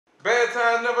Bad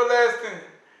times never lasting.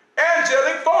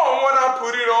 Angelic form when I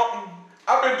put it on.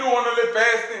 I've been doing a little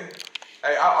fasting.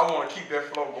 Hey, I want to keep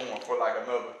that flow going for like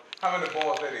another. How many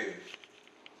bars that is?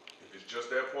 If it's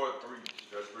just that part, 3.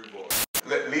 That's 3 bars.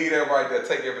 Leave that right there.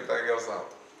 Take everything else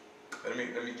out. Let me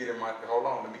get in my. Hold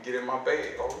on. Let me get in my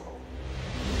bag. Hold on.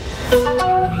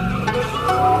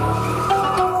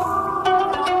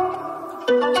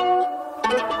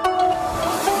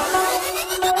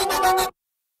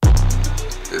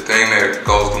 The thing that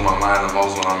goes through my mind the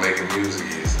most when I'm making music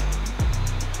is,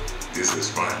 this is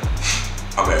fun.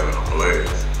 I'm having a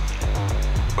blast.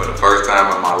 For the first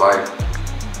time in my life,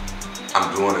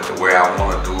 I'm doing it the way I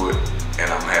want to do it,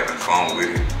 and I'm having fun with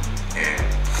it, and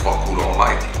fuck who don't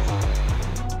like it.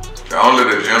 The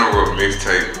Under the General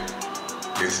mixtape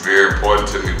is very important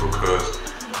to me because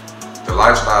the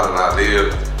lifestyle that I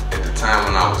lived at the time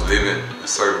when I was living a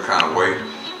certain kind of way,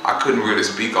 I couldn't really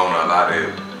speak on a lot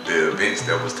of the events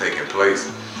that was taking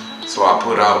place. So I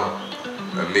put out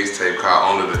a mixtape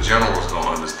called Only the General's Gonna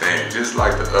Understand, just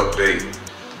like to update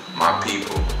my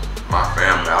people, my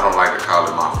family. I don't like to call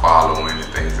it my following and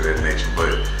things of that nature,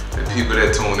 but the people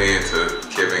that tune in to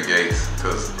Kevin Gates,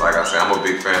 because like I said, I'm a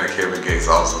big fan of Kevin Gates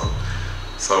also.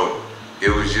 So it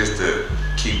was just to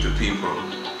keep the people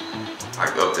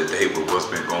like up to date with what's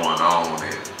been going on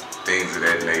and things of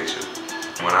that nature.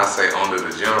 When I say Under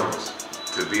the Generals,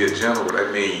 to be a general,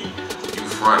 that means you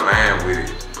front line with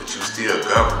it, but you still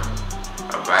govern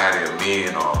a body of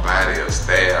men or a body of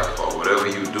staff or whatever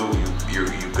you do, you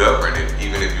govern it.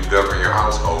 Even if you govern your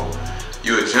household,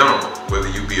 you're a gentleman. Whether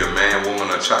you be a man,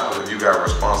 woman, or child, if you got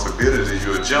responsibilities,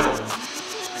 you're a gentleman.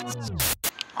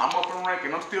 I'm up in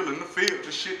ranking, I'm still in the field.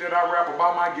 The shit that I rap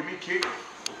about might get me killed.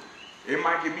 It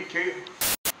might get me killed.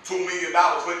 $2 million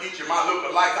for each of my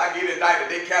lookalikes. I get indicted,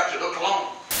 they capture the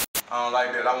clone. I don't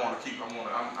like that. I want to keep.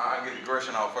 I get the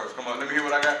aggression out first. Come on, let me hear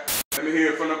what I got. Let me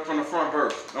hear it from the front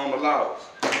verse on the louds.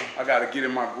 I gotta get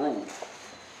in my groove.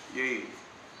 Yeah.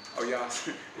 Oh y'all.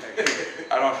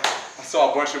 I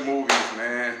saw a bunch of movies,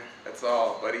 man. That's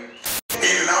all, buddy. In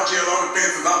and out jail on the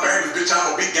fences. I'm famous, bitch.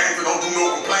 I'm a big gangster. Don't do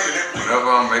no complaining. Whenever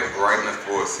I'm writing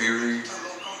for a series,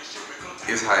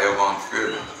 it's however I'm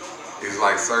feeling. It's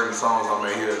like certain songs I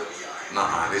may hear.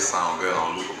 Nah, this sound better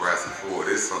on Luca Brasi Story.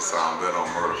 This sound better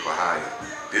on Murder for Hire.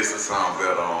 This will sound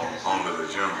better on Under the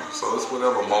General. So it's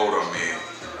whatever mode I'm in.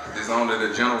 This Under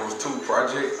the General's 2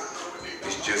 project,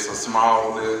 it's just a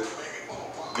small little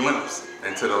glimpse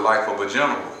into the life of a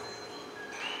general.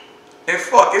 And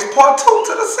fuck, it's part 2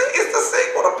 to it's the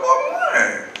sequel to part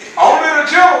 1. Only the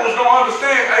general's gonna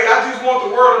understand. Hey, I just want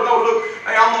the world to know, look,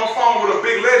 hey, I'm on the phone with a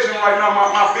big legend right now,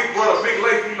 my big brother, Big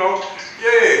Lake, you know.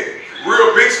 Yeah.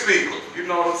 Real big speaker, you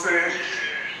know what I'm saying?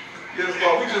 Yes,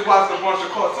 well, we just watched a bunch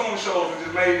of cartoon shows and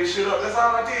just made this shit up. That's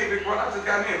all I did, big brother. I just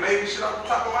got in and made this shit off the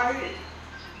top of my head.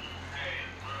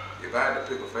 If I had to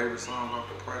pick a favorite song off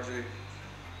the project,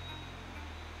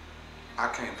 I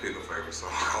can't pick a favorite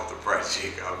song off the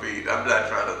project. I mean, I'm not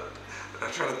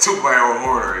trying to toot my own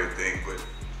horn or anything, but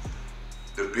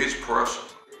the bitch pressure.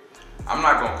 I'm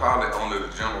not gonna call it Only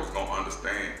the General's Gonna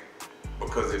Understand.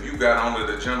 Because if you got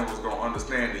Only the Generals Gonna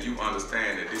Understand, then you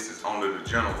understand that this is Only the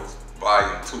Generals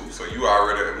Volume 2. So you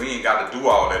already, we ain't got to do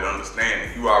all that understanding.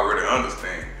 You already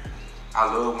understand.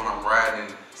 I love when I'm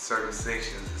riding certain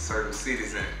sections in certain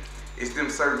cities, and it's them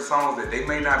certain songs that they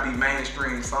may not be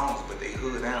mainstream songs, but they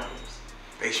hood anthems.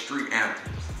 They street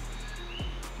anthems.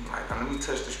 I'm like, let me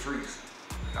touch the streets.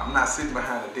 I'm not sitting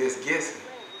behind a desk guessing.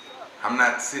 I'm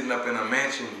not sitting up in a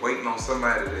mansion waiting on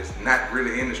somebody that's not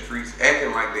really in the streets,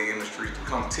 acting like they in the streets to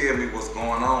come tell me what's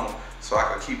going on so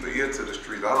I can keep an ear to the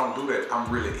streets. I don't do that.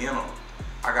 I'm really in them.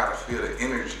 I gotta feel the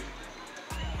energy.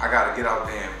 I gotta get out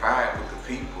there and vibe with the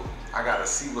people. I gotta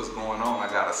see what's going on.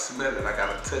 I gotta smell it. I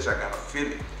gotta touch. I gotta feel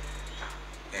it.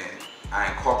 And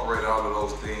I incorporate all of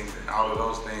those things, and all of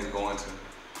those things go into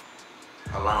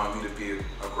allowing me to be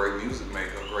a great music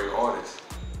maker, a great artist.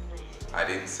 I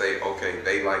didn't say, okay,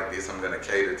 they like this, I'm gonna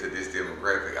cater to this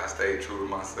demographic. I stayed true to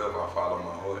myself, I follow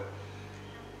my heart.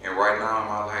 And right now in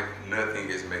my life, nothing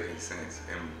is making sense.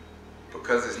 And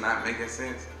because it's not making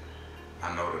sense,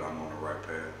 I know that I'm on the right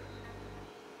path.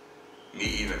 Me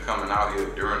even coming out here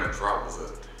during the drop was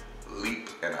a leap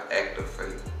and an act of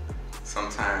faith.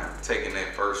 Sometimes taking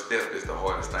that first step is the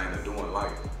hardest thing to do in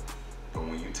life. But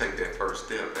when you take that first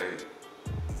step, hey,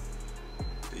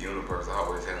 the universe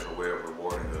always has a way of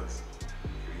rewarding us.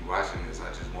 Watching this, I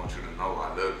just want you to know I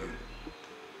love you.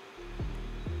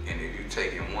 And if you're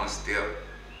taking one step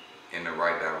in the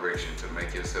right direction to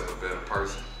make yourself a better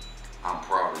person, I'm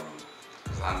proud of you.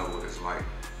 Because I know what it's like.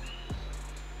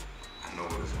 I know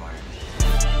what it's like.